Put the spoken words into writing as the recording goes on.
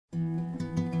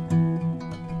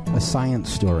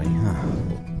science story, huh?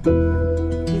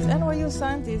 These NYU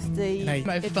scientists,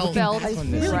 I felt right.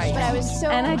 But I was so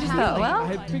And I just thought, well, I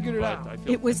had figured it out.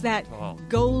 It was that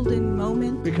golden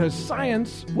moment. Because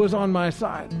science was on my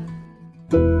side.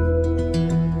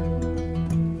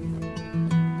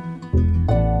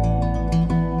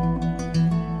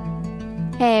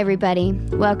 Hey everybody,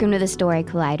 welcome to the Story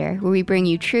Collider, where we bring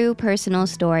you true personal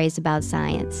stories about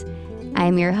science. I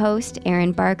am your host,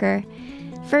 Erin Barker.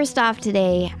 First off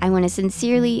today, I want to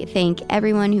sincerely thank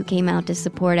everyone who came out to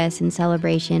support us in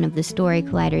celebration of the Story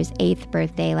Collider's 8th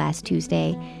birthday last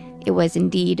Tuesday. It was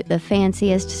indeed the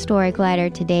fanciest Story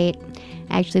Collider to date.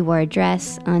 I actually wore a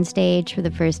dress on stage for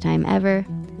the first time ever.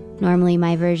 Normally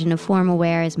my version of formal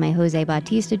wear is my Jose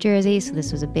Bautista jersey, so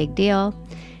this was a big deal.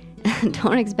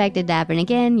 Don't expect it to happen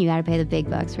again. You gotta pay the big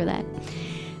bucks for that.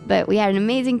 But we had an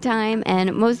amazing time,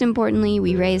 and most importantly,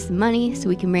 we raised the money so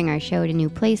we can bring our show to new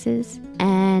places.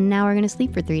 And now we're gonna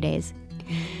sleep for 3 days.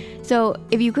 So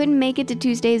if you couldn't make it to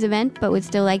Tuesday's event but would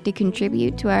still like to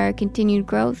contribute to our continued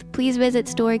growth, please visit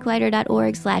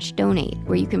storycollider.org/donate,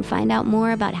 where you can find out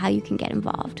more about how you can get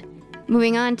involved.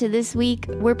 Moving on to this week,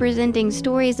 we're presenting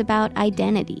stories about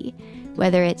identity,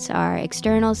 whether it's our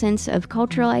external sense of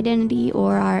cultural identity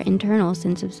or our internal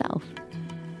sense of self.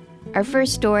 Our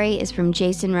first story is from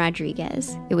Jason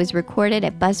Rodriguez. It was recorded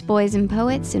at Busboys and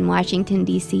Poets in Washington,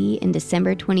 D.C. in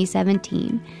December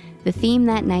 2017. The theme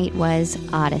that night was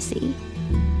Odyssey.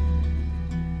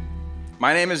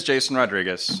 My name is Jason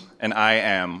Rodriguez, and I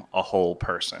am a whole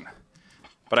person.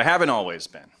 But I haven't always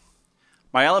been.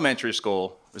 My elementary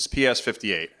school was PS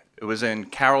 58. It was in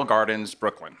Carroll Gardens,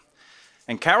 Brooklyn.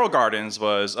 And Carroll Gardens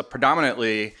was a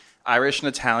predominantly Irish and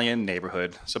Italian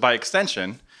neighborhood, so by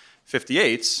extension,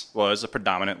 58's was a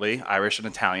predominantly Irish and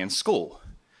Italian school.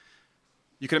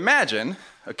 You can imagine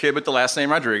a kid with the last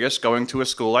name Rodriguez going to a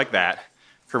school like that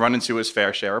could run into his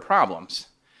fair share of problems.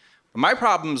 But my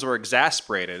problems were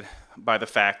exacerbated by the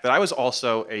fact that I was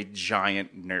also a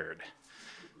giant nerd.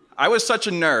 I was such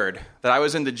a nerd that I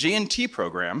was in the G&T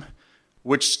program,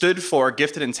 which stood for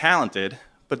Gifted and Talented,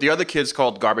 but the other kids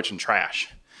called Garbage and Trash.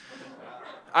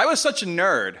 I was such a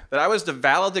nerd that I was the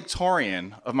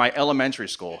valedictorian of my elementary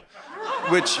school,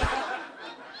 which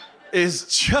is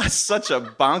just such a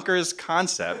bonkers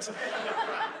concept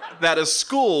that a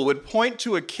school would point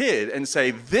to a kid and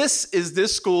say, "This is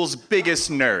this school's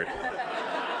biggest nerd."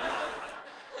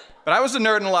 But I was a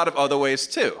nerd in a lot of other ways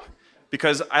too,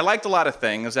 because I liked a lot of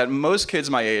things that most kids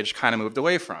my age kind of moved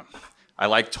away from. I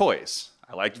liked toys.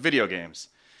 I liked video games.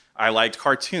 I liked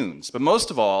cartoons, but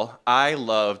most of all, I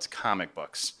loved comic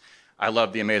books. I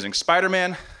loved The Amazing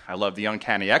Spider-Man, I loved The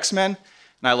Uncanny X-Men,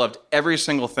 and I loved every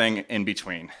single thing in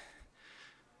between.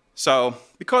 So,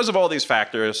 because of all these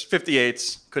factors,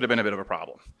 58's could have been a bit of a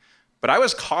problem. But I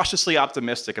was cautiously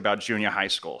optimistic about junior high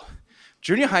school.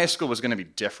 Junior high school was going to be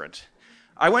different.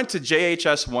 I went to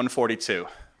JHS 142.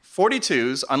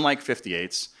 42's, unlike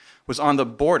 58's, was on the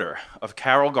border of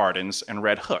Carroll Gardens and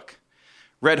Red Hook.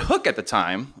 Red Hook at the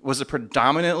time was a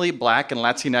predominantly Black and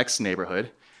Latinx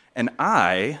neighborhood, and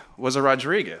I was a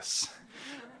Rodriguez.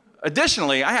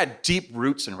 Additionally, I had deep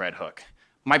roots in Red Hook.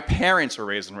 My parents were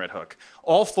raised in Red Hook.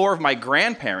 All 4 of my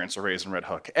grandparents were raised in Red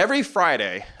Hook. Every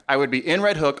Friday, I would be in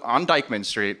Red Hook on Dyckman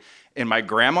Street in my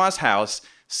grandma's house,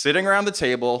 sitting around the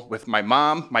table with my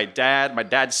mom, my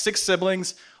dad's 6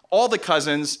 siblings, all the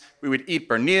cousins. We would eat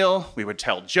bernil, we would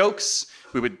tell jokes,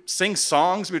 we would sing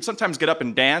songs, we would sometimes get up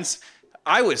and dance.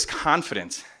 I was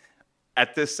confident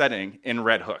at this setting in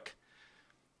Red Hook.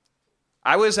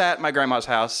 I was at my grandma's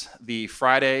house the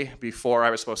Friday before I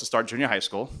was supposed to start junior high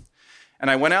school, and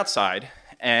I went outside,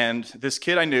 and this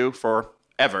kid I knew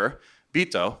forever,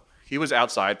 Bito, he was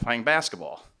outside playing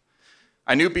basketball.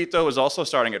 I knew Bito was also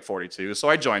starting at 42, so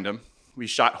I joined him. We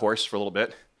shot horse for a little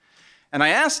bit, and I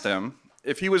asked him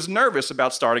if he was nervous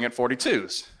about starting at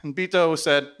 42's, and Bito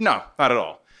said, "No, not at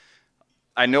all.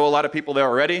 I know a lot of people there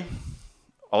already.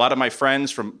 A lot of my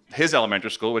friends from his elementary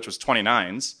school, which was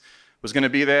 29's, was going to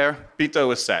be there. Bito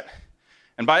was set."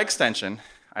 And by extension,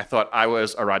 I thought I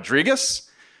was a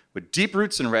Rodriguez with deep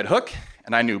roots in Red Hook,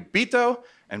 and I knew Bito,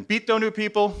 and Bito knew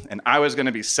people, and I was going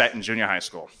to be set in junior high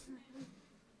school.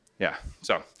 Yeah,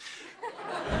 so.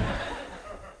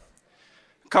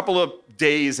 A couple of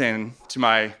days into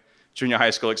my junior high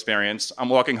school experience, I'm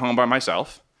walking home by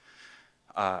myself,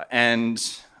 and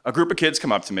a group of kids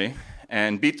come up to me,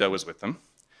 and Bito was with them.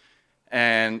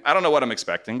 And I don't know what I'm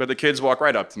expecting, but the kids walk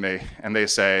right up to me and they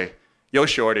say, "Yo,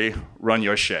 shorty, run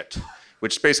your shit,"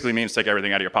 which basically means take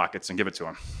everything out of your pockets and give it to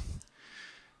him.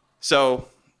 So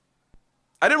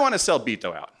I didn't want to sell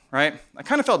Bito out, right? I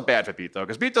kind of felt bad for Bito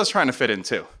because Bito's trying to fit in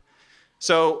too.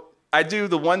 So I do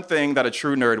the one thing that a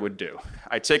true nerd would do.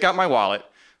 I take out my wallet,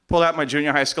 pull out my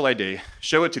junior high school ID,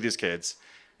 show it to these kids,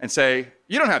 and say,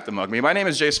 you don't have to mug me. My name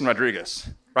is Jason Rodriguez.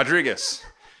 Rodriguez.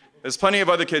 There's plenty of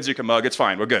other kids you can mug. It's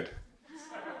fine. We're good.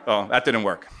 Well, that didn't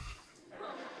work.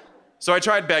 So I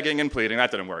tried begging and pleading. That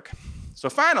didn't work. So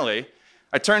finally,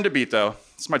 I turned to Bito.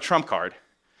 It's my trump card.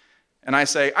 And I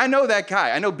say, I know that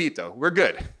guy. I know Bito. We're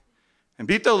good. And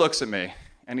Bito looks at me,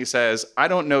 and he says, I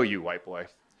don't know you, white boy.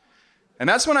 And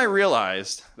that's when I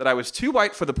realized that I was too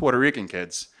white for the Puerto Rican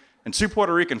kids and too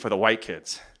Puerto Rican for the white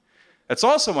kids. That's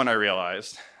also when I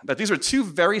realized that these were two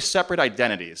very separate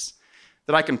identities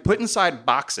that I can put inside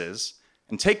boxes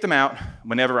and take them out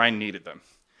whenever I needed them.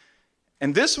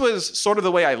 And this was sort of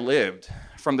the way I lived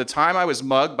from the time I was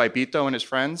mugged by Bito and his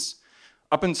friends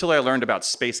up until I learned about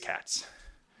space cats.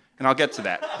 And I'll get to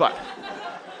that. But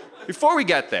before we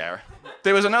get there,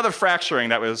 there was another fracturing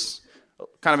that was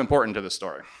kind of important to the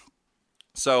story.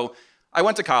 So I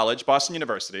went to college, Boston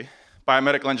University,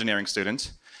 biomedical engineering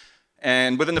student.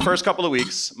 And within the first couple of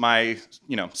weeks, my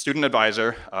student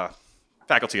advisor,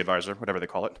 faculty advisor, whatever they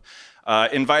call it,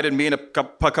 invited me and a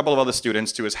couple of other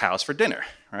students to his house for dinner,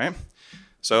 right?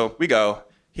 So we go.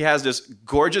 He has this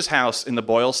gorgeous house in the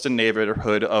Boylston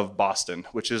neighborhood of Boston,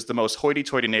 which is the most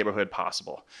hoity-toity neighborhood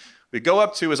possible. We go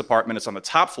up to his apartment. It's on the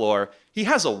top floor. He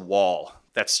has a wall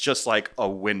that's just like a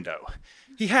window.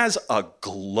 He has a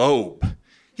globe.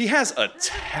 He has a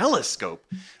telescope.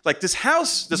 Like this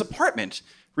house, this apartment,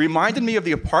 reminded me of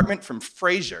the apartment from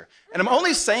Frasier. And I'm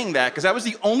only saying that because that was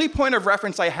the only point of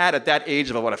reference I had at that age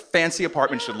of what a fancy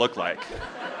apartment should look like.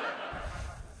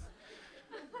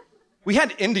 We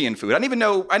had Indian food.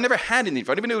 I never had Indian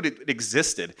food. I didn't even know it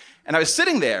existed. And I was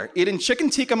sitting there eating chicken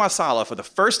tikka masala for the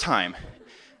first time.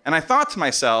 And I thought to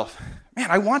myself, man,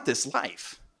 I want this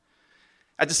life.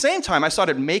 At the same time, I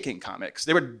started making comics.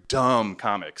 They were dumb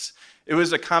comics. It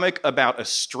was a comic about a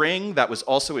string that was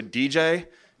also a DJ.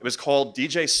 It was called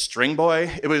DJ String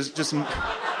Boy. It was just...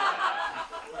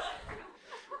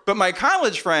 But my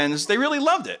college friends, they really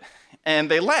loved it. And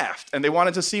they laughed. And they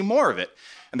wanted to see more of it.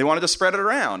 And they wanted to spread it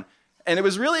around. And it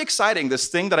was really exciting. This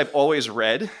thing that I've always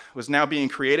read was now being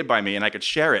created by me, and I could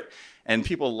share it. And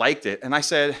people liked it. And I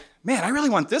said, man, I really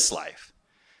want this life.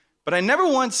 But I never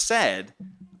once said,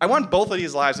 I want both of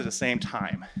these lives at the same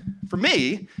time. For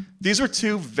me, these were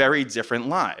two very different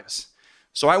lives.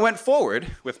 So I went forward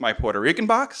with my Puerto Rican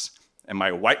box, and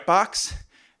my white box,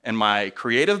 and my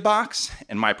creative box,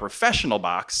 and my professional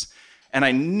box, and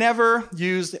I never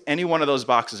used any one of those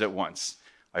boxes at once.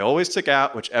 I always took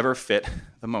out whichever fit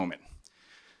the moment.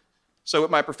 So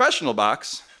with my professional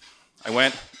box, I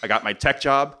got my tech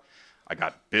job, I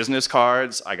got business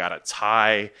cards, I got a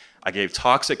tie, I gave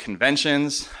talks at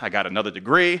conventions, I got another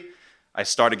degree, I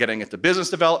started getting into business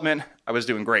development, I was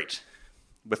doing great.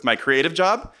 With my creative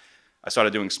job, I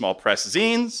started doing small press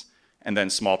zines, and then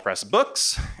small press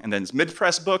books, and then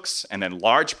mid-press books, and then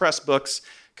large press books,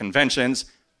 conventions,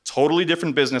 totally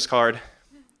different business card.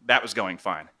 That was going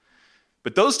fine.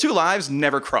 But those two lives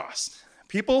never crossed.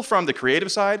 People from the creative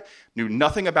side knew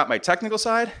nothing about my technical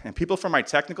side, and people from my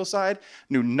technical side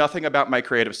knew nothing about my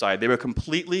creative side. They were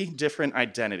completely different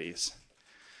identities.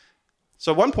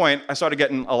 So at one point, I started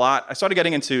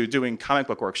getting into doing comic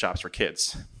book workshops for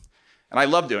kids. And I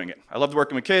loved doing it. I loved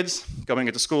working with kids, going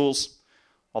into schools,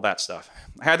 all that stuff.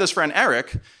 I had this friend,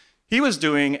 Eric. He was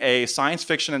doing a science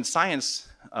fiction and science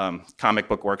comic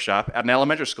book workshop at an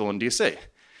elementary school in DC.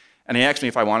 And he asked me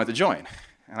if I wanted to join.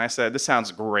 And I said, this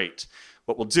sounds great.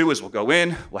 What we'll do is we'll go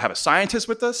in, we'll have a scientist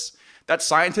with us. That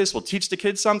scientist will teach the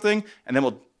kids something, and then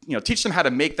we'll teach them how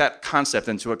to make that concept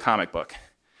into a comic book.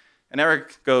 And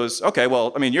Eric goes, okay,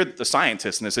 well, you're the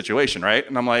scientist in this situation, right?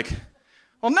 And I'm like,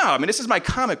 well, no, this is my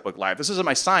comic book life. This isn't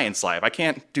my science life. I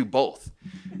can't do both.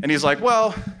 And he's like,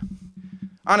 well,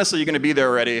 honestly, you're going to be there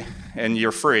already, and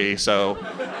you're free, so...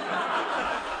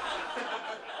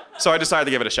 So I decided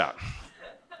to give it a shot.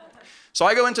 So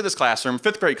I go into this classroom,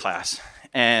 5th grade class,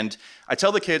 and I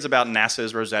tell the kids about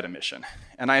NASA's Rosetta mission.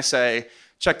 And I say,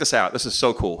 check this out. This is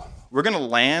so cool. We're going to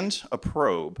land a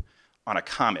probe on a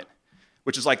comet,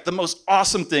 which is like the most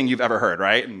awesome thing you've ever heard,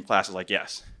 right? And the class is like,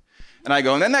 yes. And I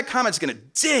go, and then that comet's going to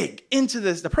dig into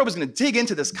this. The probe is going to dig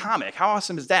into this comet. How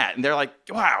awesome is that? And they're like,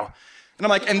 wow. And I'm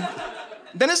like, and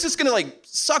then it's just going to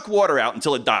suck water out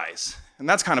until it dies. And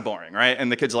that's kind of boring, right?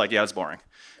 And the kids are like, yeah, it's boring.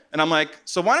 And I'm like,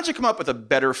 so why don't you come up with a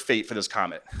better fate for this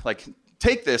comet?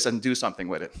 Take this and do something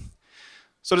with it.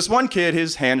 So this one kid,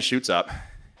 his hand shoots up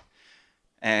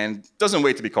and doesn't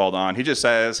wait to be called on. He just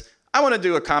says, I want to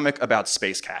do a comic about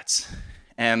space cats.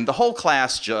 And the whole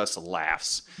class just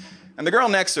laughs. And the girl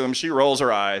next to him, she rolls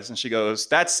her eyes and she goes,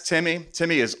 that's Timmy.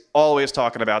 Timmy is always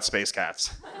talking about space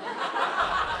cats.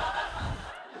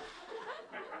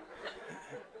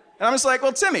 And I'm just like,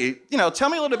 well, Timmy, tell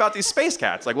me a little about these space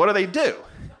cats. Like, what do they do?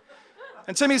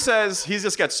 And Timmy says, he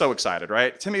just gets so excited,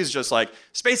 right? Timmy's just like,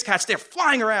 space cats, they're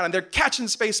flying around and they're catching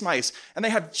space mice and they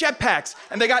have jetpacks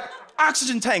and they got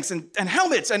oxygen tanks and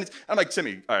helmets. And I'm like,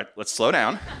 Timmy, all right, let's slow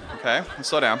down, okay? Let's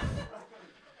slow down.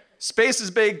 Space is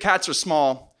big, cats are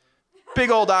small, big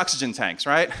old oxygen tanks,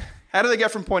 right? How do they get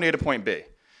from point A to point B?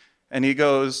 And he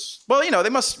goes, well, they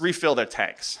must refill their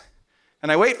tanks.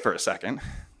 And I wait for a second,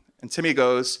 and Timmy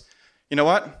goes, you know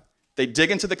what? They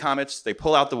dig into the comets, they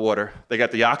pull out the water, they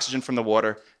get the oxygen from the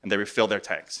water, and they refill their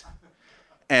tanks.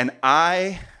 And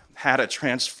I had a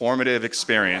transformative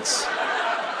experience.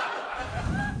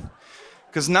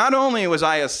 Because not only was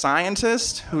I a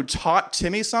scientist who taught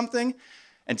Timmy something,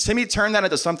 and Timmy turned that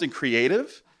into something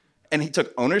creative, and he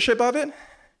took ownership of it,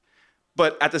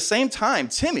 but at the same time,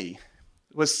 Timmy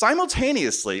was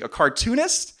simultaneously a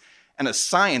cartoonist and a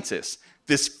scientist,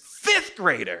 this 5th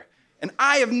grader. And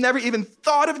I have never even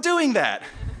thought of doing that.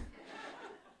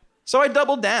 So I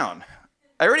doubled down.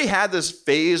 I already had this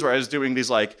phase where I was doing these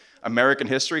like American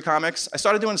history comics. I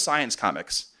started doing science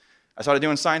comics. I started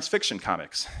doing science fiction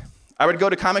comics. I would go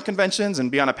to comic conventions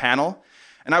and be on a panel,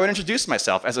 and I would introduce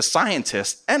myself as a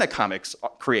scientist and a comics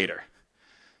creator.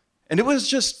 And it was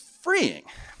just freeing.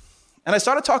 And I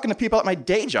started talking to people at my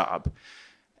day job,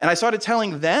 and I started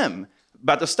telling them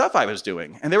about the stuff I was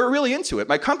doing, and they were really into it.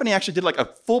 My company actually did like a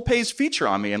full-page feature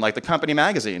on me in like the company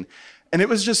magazine, and it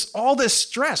was just all this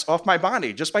stress off my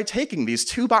body just by taking these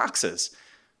 2 boxes,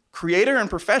 creator and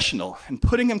professional, and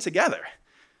putting them together.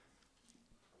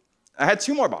 I had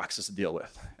 2 more boxes to deal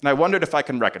with, and I wondered if I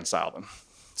can reconcile them.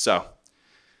 So,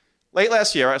 late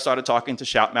last year, I started talking to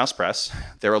Shout Mouse Press.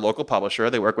 They're a local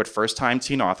publisher. They work with first-time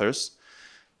teen authors,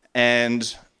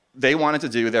 and they wanted to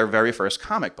do their very first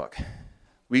comic book.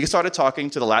 We started talking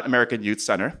to the Latin American Youth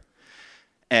Center,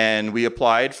 and we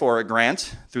applied for a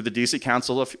grant through the DC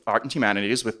Council of Art and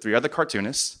Humanities with 3 other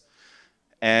cartoonists,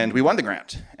 and we won the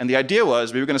grant. And the idea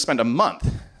was we were going to spend a month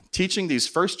teaching these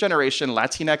first-generation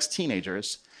Latinx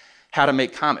teenagers how to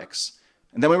make comics.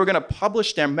 And then we were going to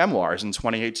publish their memoirs in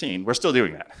 2018. We're still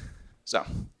doing that. So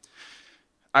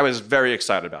I was very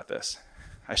excited about this.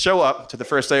 I show up to the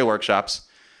first day of workshops,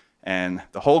 and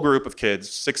the whole group of kids,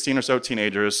 16 or so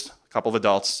teenagers, a couple of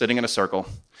adults, sitting in a circle.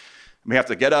 We have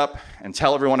to get up and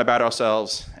tell everyone about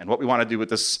ourselves and what we want to do with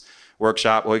this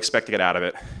workshop, what we expect to get out of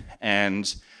it.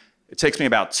 And it takes me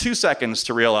about 2 seconds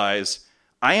to realize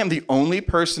I am the only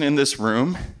person in this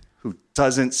room who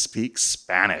doesn't speak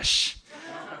Spanish.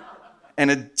 And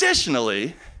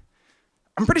additionally,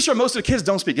 I'm pretty sure most of the kids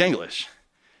don't speak English.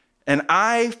 And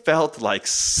I felt like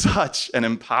such an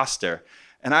imposter.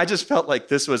 And I just felt like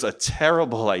this was a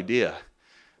terrible idea.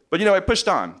 But I pushed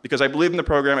on because I believed in the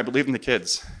program, I believed in the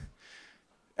kids.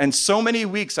 And so many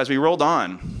weeks as we rolled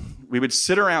on, we would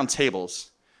sit around tables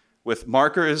with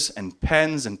markers and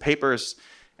pens and papers,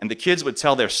 and the kids would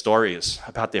tell their stories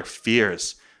about their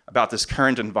fears, about this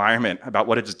current environment, about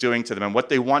what it's doing to them and what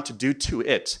they want to do to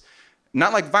it.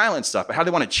 Not like violent stuff, but how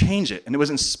they want to change it. And it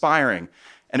was inspiring.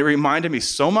 And it reminded me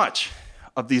so much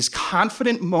of these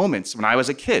confident moments when I was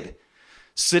a kid,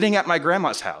 sitting at my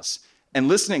grandma's house and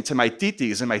listening to my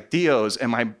titis and my tios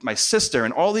and my sister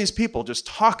and all these people just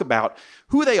talk about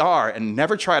who they are and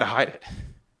never try to hide it.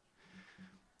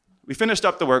 We finished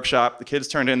up the workshop. The kids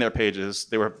turned in their pages.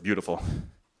 They were beautiful.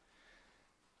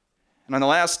 And on the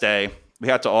last day, we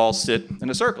had to all sit in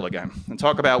a circle again and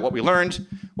talk about what we learned,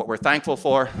 what we're thankful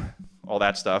for, all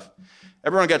that stuff.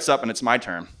 Everyone gets up and it's my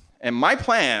turn. And my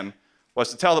plan was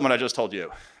to tell them what I just told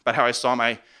you, about how I saw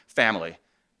my family.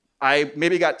 I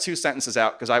maybe got 2 sentences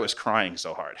out because I was crying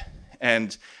so hard.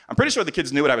 And I'm pretty sure the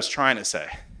kids knew what I was trying to say.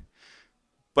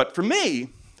 But for me,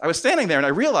 I was standing there and I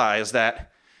realized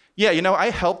that, I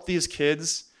helped these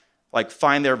kids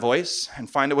find their voice and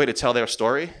find a way to tell their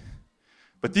story.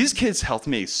 But these kids helped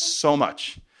me so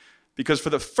much because for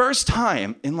the first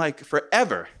time in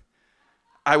forever,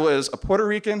 I was a Puerto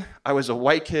Rican, I was a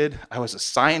white kid, I was a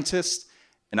scientist,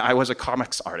 and I was a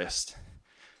comics artist.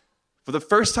 For the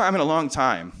first time in a long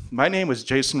time, my name was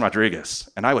Jason Rodriguez,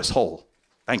 and I was whole.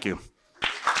 Thank you.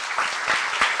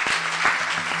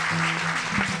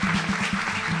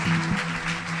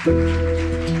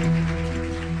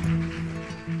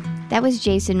 That was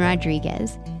Jason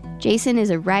Rodriguez. Jason is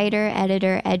a writer,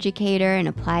 editor, educator, and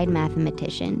applied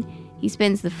mathematician. He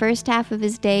spends the first half of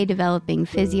his day developing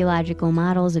physiological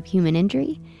models of human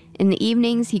injury. In the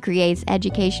evenings, he creates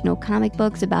educational comic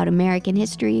books about American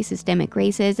history, systemic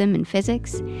racism, and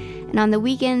physics. And on the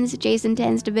weekends, Jason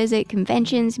tends to visit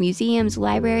conventions, museums,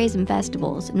 libraries, and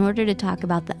festivals in order to talk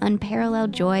about the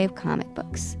unparalleled joy of comic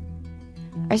books.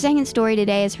 Our second story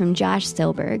today is from Josh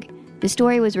Silberg. The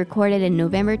story was recorded in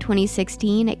November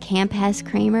 2016 at Camp Hess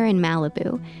Kramer in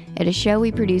Malibu, at a show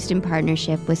we produced in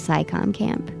partnership with SciComm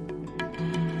Camp.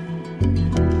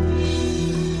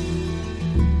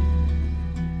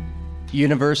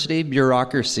 University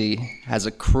bureaucracy has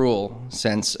a cruel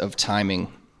sense of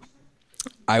timing.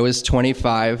 I was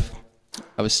 25.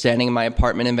 I was standing in my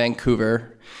apartment in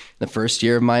Vancouver, the first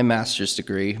year of my master's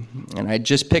degree, and I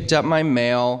just picked up my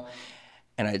mail,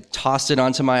 and I tossed it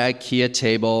onto my IKEA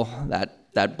table,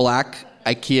 that black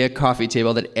IKEA coffee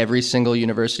table that every single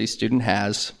university student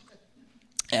has.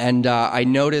 And I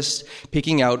noticed,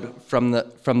 peeking out from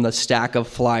the stack of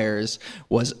flyers,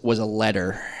 was a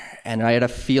letter. And I had a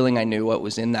feeling I knew what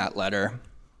was in that letter.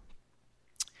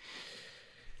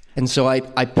 And so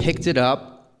I picked it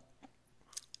up,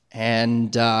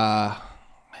 and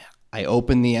I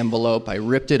opened the envelope. I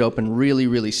ripped it open really,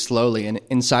 really slowly, and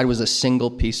inside was a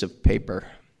single piece of paper.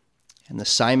 And the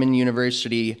Simon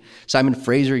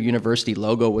Fraser University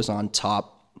logo was on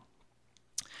top.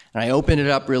 And I opened it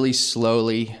up really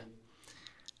slowly,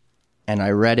 and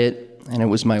I read it, and it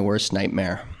was my worst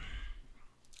nightmare.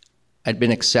 I'd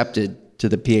been accepted to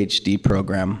the PhD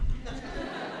program.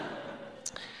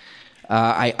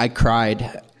 I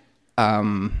cried,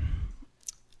 and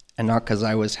not because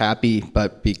I was happy,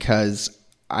 but because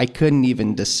I couldn't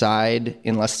even decide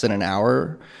in less than an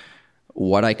hour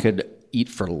what I could eat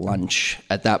for lunch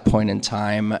at that point in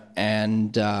time,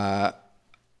 and I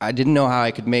didn't know how I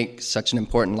could make such an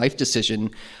important life decision.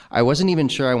 I wasn't even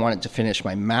sure I wanted to finish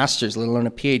my master's, let alone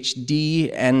a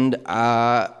PhD, and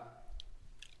I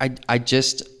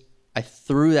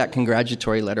threw that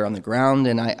congratulatory letter on the ground,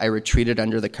 and I retreated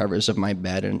under the covers of my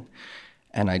bed,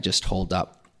 and I just holed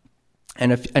up.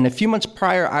 And a few months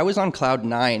prior, I was on cloud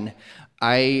 9.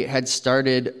 I had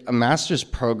started a master's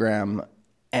program,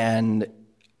 and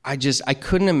I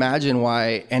couldn't imagine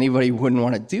why anybody wouldn't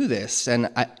want to do this. And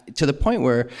to the point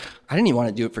where I didn't even want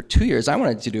to do it for 2 years. I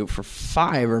wanted to do it for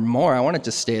 5 or more. I wanted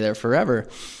to stay there forever.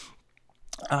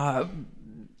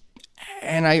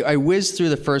 And I whizzed through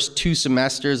the first 2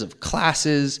 semesters of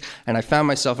classes, and I found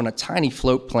myself on a tiny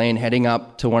float plane heading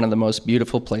up to one of the most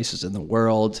beautiful places in the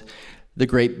world, the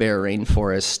Great Bear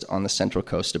Rainforest on the central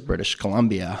coast of British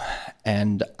Columbia.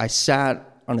 And I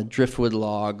sat on a driftwood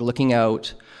log looking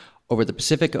out over the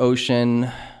Pacific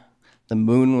Ocean. The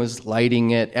moon was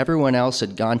lighting it. Everyone else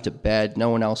had gone to bed. No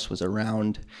one else was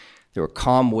around. There were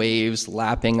calm waves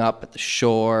lapping up at the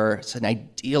shore. It's an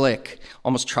idyllic,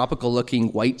 almost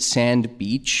tropical-looking white sand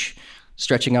beach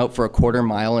stretching out for a quarter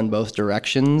mile in both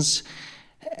directions.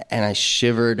 And I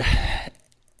shivered,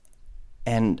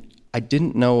 and I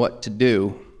didn't know what to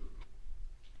do.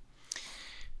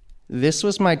 This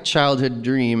was my childhood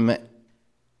dream,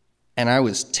 and I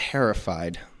was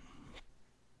terrified.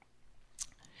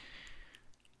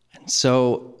 And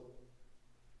so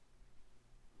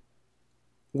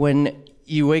when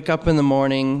you wake up in the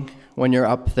morning, when you're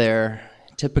up there,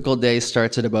 typical day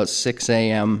starts at about 6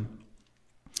 a.m.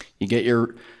 You get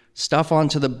your stuff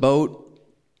onto the boat,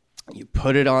 you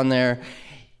put it on there,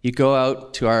 you go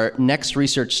out to our next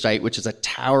research site, which is a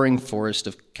towering forest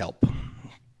of kelp.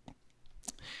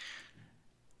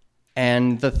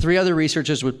 And the 3 other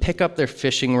researchers would pick up their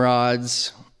fishing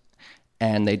rods,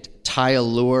 and they'd tie a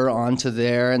lure onto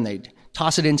there, and they'd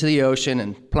toss it into the ocean,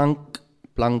 and plunk,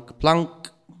 plunk, plunk,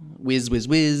 whiz, whiz,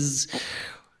 whiz.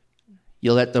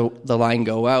 You let the line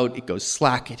go out, it goes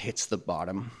slack, it hits the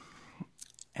bottom.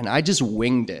 And I just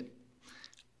winged it.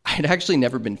 I had actually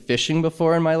never been fishing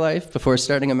before in my life, before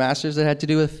starting a master's that had to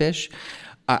do with fish.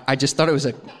 I just thought it was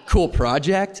a cool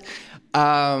project.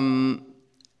 I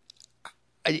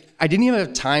didn't even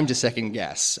have time to second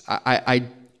guess. I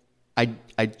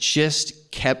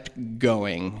just kept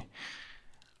going.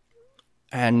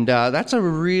 And that's a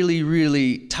really,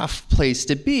 really tough place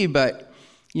to be, but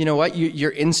you know what?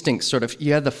 Your instincts sort of,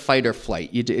 you have the fight or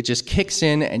flight. It just kicks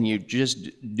in and you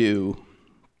just do.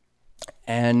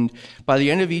 And by the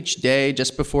end of each day,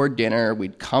 just before dinner,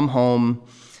 we'd come home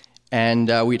and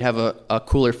we'd have a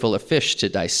cooler full of fish to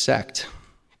dissect.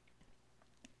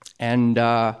 And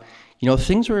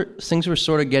things were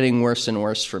sort of getting worse and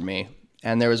worse for me.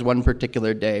 And there was one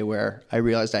particular day where I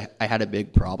realized I had a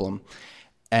big problem.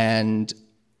 And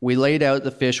we laid out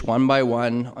the fish one by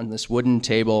one on this wooden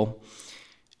table.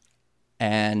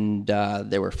 And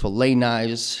there were fillet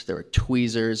knives, there were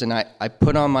tweezers, and I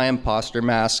put on my imposter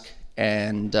mask,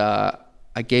 and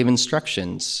I gave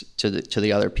instructions to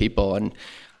the other people. And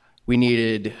we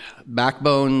needed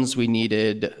backbones, we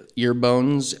needed ear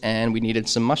bones, and we needed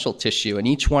some muscle tissue. And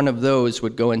each one of those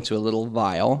would go into a little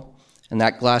vial. And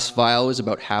that glass vial was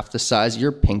about half the size of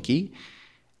your pinky.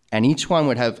 And each one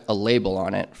would have a label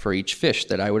on it for each fish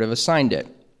that I would have assigned it.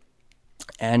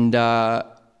 And by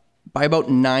about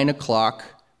 9 o'clock,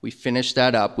 we finished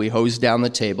that up. We hosed down the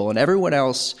table, and everyone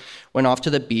else went off to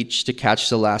the beach to catch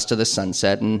the last of the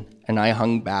sunset, and I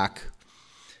hung back.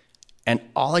 And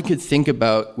all I could think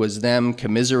about was them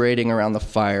commiserating around the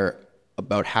fire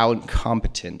about how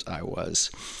incompetent I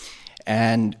was.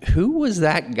 And who was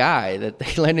that guy that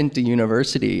they let into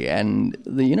university? And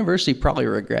the university probably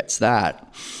regrets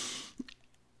that.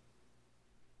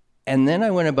 And then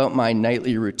I went about my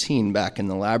nightly routine back in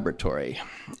the laboratory.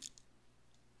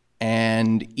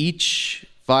 And each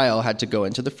vial had to go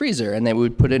into the freezer, and they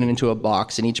would put it into a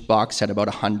box, and each box had about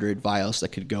 100 vials that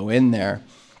could go in there.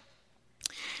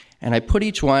 And I put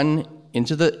each one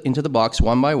into the box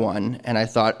one by one, and I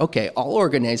thought, okay, I'll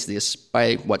organize this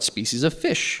by what species of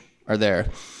fish are there.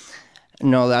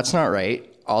 No, that's not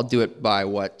right. I'll do it by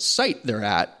what site they're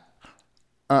at.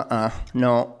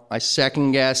 No. I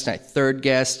second guessed, I third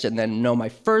guessed, and then no, my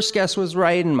first guess was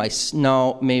right, and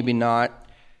no, maybe not.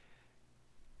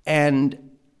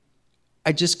 And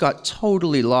I just got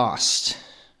totally lost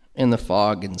in the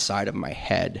fog inside of my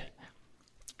head.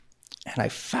 And I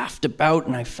faffed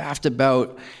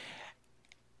about,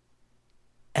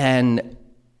 and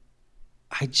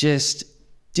I just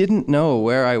didn't know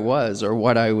where I was or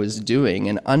what I was doing,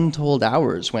 and untold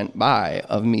hours went by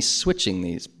of me switching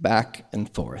these back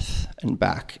and forth and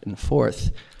back and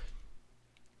forth.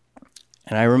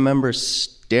 And I remember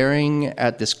staring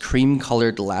at this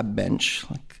cream-colored lab bench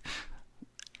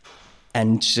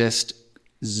and just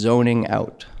zoning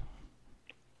out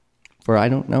for I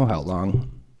don't know how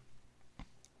long.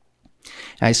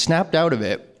 And I snapped out of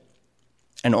it,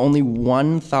 and only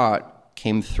one thought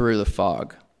came through the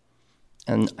fog.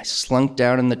 And I slunk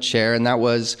down in the chair, and that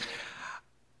was,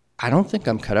 I don't think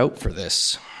I'm cut out for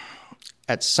this.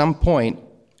 At some point,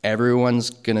 everyone's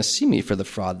going to see me for the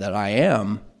fraud that I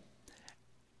am.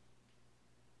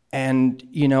 And,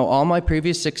 you know, all my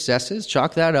previous successes,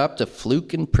 chalk that up to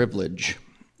fluke and privilege.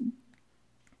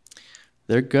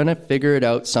 They're going to figure it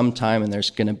out sometime, and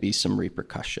there's going to be some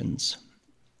repercussions.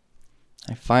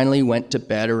 I finally went to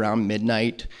bed around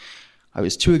midnight. I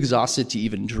was too exhausted to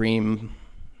even dream.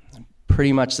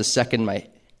 Pretty much the second my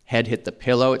head hit the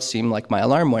pillow, it seemed like my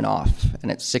alarm went off. And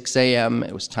at 6 a.m.,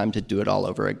 it was time to do it all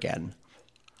over again.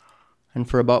 And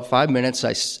for about 5 minutes,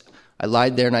 I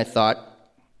lied there and I thought,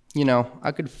 you know,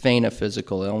 I could feign a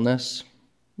physical illness.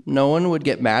 No one would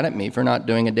get mad at me for not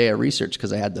doing a day of research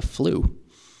because I had the flu.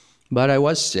 But I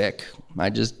was sick. I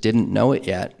just didn't know it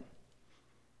yet.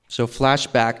 So flash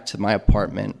back to my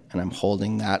apartment, and I'm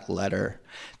holding that letter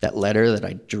that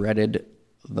I dreaded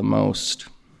the most.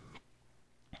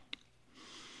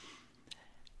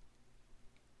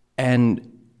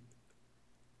 And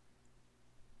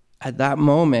at that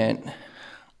moment,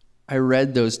 I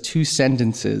read those two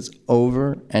sentences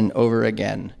over and over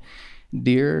again.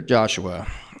 Dear Joshua,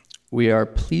 we are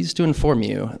pleased to inform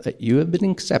you that you have been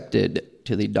accepted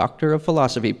to the Doctor of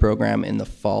Philosophy program in the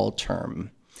fall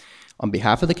term. On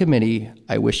behalf of the committee,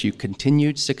 I wish you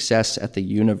continued success at the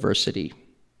university.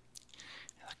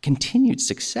 Continued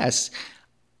success?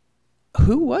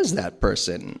 Who was that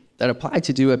person that applied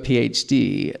to do a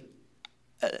PhD?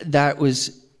 That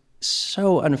was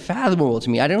so unfathomable to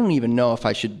me. I don't even know if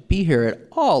I should be here at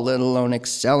all, let alone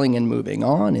excelling and moving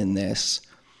on in this.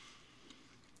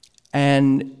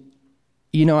 And,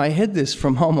 you know, I hid this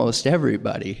from almost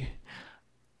everybody.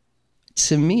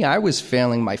 To me, I was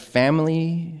failing my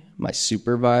family, my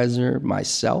supervisor,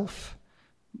 myself.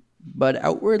 But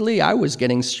outwardly, I was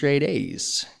getting straight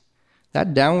A's.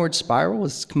 That downward spiral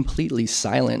is completely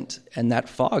silent, and that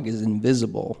fog is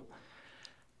invisible.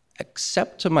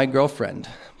 Except to my girlfriend,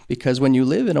 because when you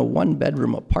live in a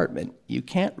one-bedroom apartment, you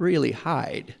can't really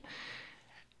hide.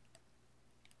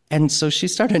 And so she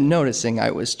started noticing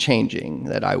I was changing,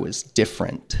 that I was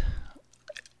different.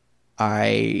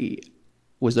 I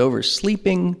was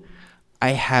oversleeping.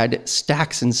 I had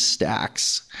stacks and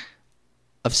stacks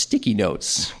of sticky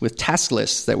notes with task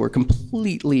lists that were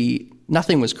completely,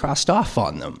 nothing was crossed off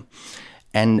on them.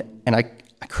 And I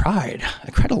cried.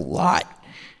 I cried a lot.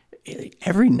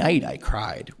 Every night I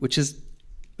cried, which is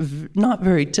not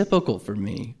very typical for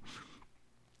me.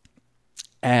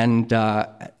 And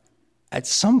at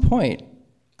some point,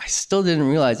 I still didn't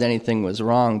realize anything was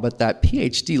wrong, but that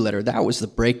PhD letter, that was the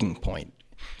breaking point,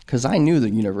 because I knew the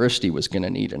university was going to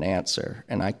need an answer,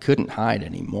 and I couldn't hide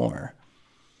anymore.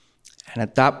 And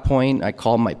at that point, I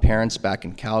called my parents back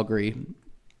in Calgary.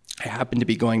 I happened to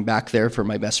be going back there for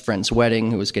my best friend's wedding,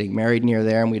 who was getting married near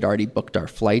there, and we'd already booked our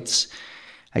flights.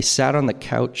 I sat on the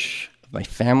couch of my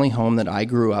family home that I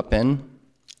grew up in,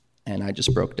 and I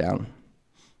just broke down.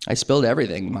 I spilled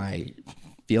everything, my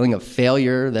feeling of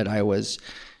failure, that I was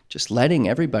just letting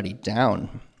everybody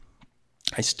down.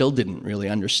 I still didn't really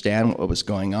understand what was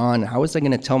going on. How was I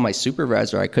going to tell my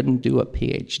supervisor I couldn't do a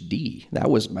PhD? That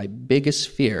was my biggest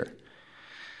fear.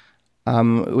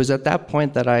 It was at that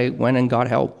point that I went and got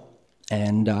help.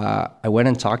 And I went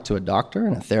and talked to a doctor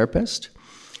and a therapist.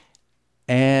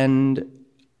 And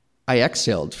I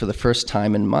exhaled for the first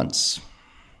time in months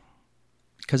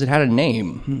because it had a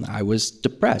name. I was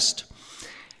depressed.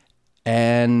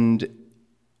 And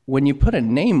when you put a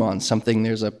name on something,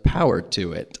 there's a power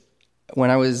to it. When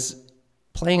I was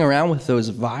playing around with those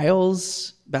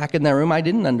vials back in that room, I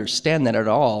didn't understand that at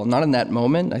all. Not in that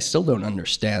moment. I still don't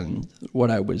understand what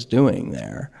I was doing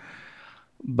there.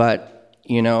 But,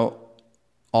 you know,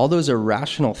 all those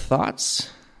irrational thoughts,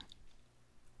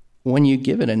 when you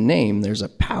give it a name, there's a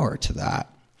power to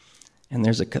that. And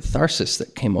there's a catharsis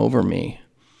that came over me.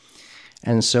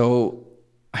 And so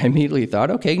I immediately thought,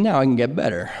 okay, now I can get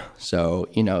better. So,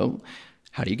 you know,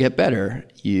 how do you get better?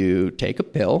 You take a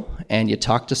pill and you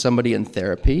talk to somebody in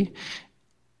therapy,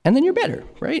 and then you're better,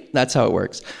 right? That's how it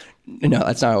works. No,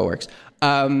 that's not how it works.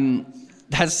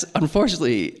 That's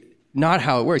unfortunately not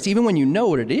how it works. Even when you know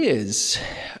what it is,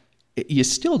 you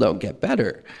still don't get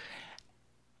better.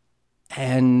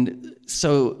 And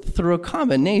so through a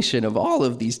combination of all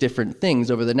of these different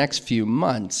things over the next few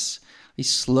months,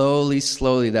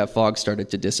 slowly that fog started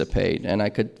to dissipate, and I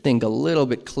could think a little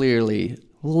bit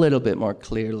more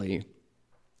clearly.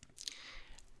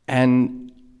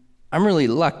 And I'm really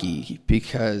lucky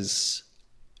because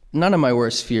none of my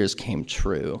worst fears came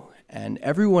true. And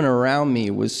everyone around me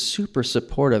was super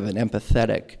supportive and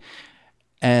empathetic.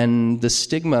 And the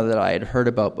stigma that I had heard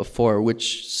about before,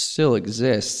 which still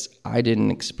exists, I didn't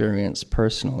experience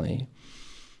personally.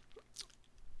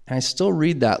 And I still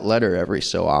read that letter every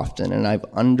so often, and I've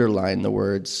underlined the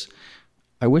words,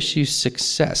 "I wish you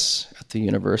success at the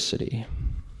university."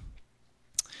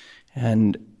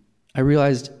 And I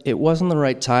realized it wasn't the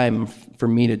right time for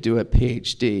me to do a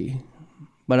PhD,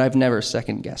 but I've never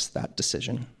second-guessed that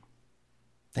decision.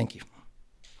 Thank you.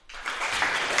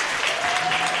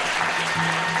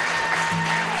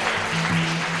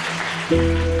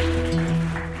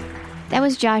 That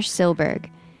was Josh Silberg.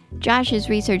 Josh has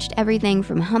researched everything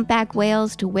from humpback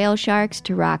whales to whale sharks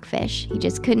to rockfish. He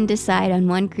just couldn't decide on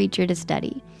one creature to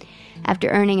study. After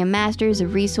earning a Master's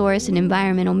of Resource and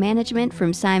Environmental Management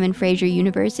from Simon Fraser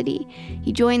University,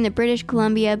 he joined the British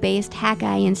Columbia-based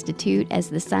Hackeye Institute as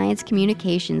the Science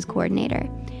Communications Coordinator.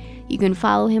 You can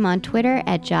follow him on Twitter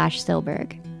at Josh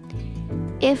Silberg.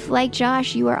 If, like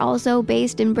Josh, you are also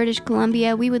based in British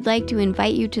Columbia, we would like to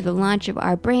invite you to the launch of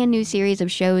our brand new series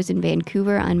of shows in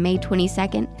Vancouver on May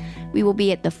 22nd. We will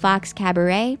be at the Fox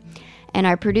Cabaret, and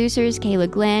our producers,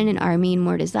 Kayla Glenn and Armin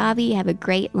Mortazavi, have a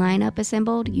great lineup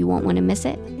assembled. You won't want to miss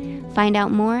it. Find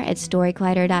out more at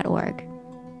storycollider.org.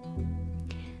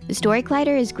 The Story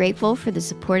Collider is grateful for the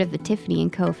support of the Tiffany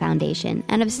 & Co. Foundation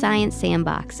and of Science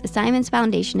Sandbox, a Simons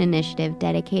Foundation initiative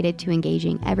dedicated to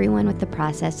engaging everyone with the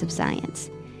process of science.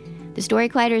 The Story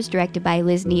Collider is directed by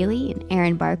Liz Neely and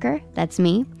Aaron Barker, that's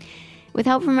me, with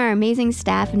help from our amazing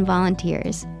staff and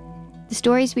volunteers. The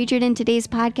stories featured in today's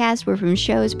podcast were from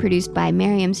shows produced by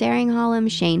Miriam Zaringholm,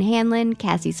 Shane Hanlon,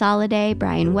 Cassie Soliday,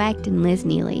 Brian Wecht, and Liz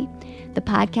Neely. The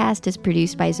podcast is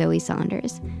produced by Zoe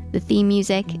Saunders. The theme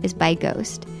music is by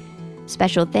Ghost.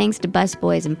 Special thanks to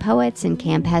Busboys and Poets and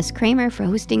Camp Hess Kramer for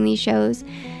hosting these shows.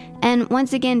 And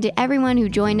once again to everyone who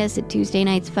joined us at Tuesday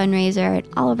night's fundraiser, and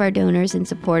all of our donors and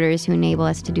supporters who enable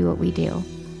us to do what we do.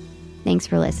 Thanks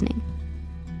for listening.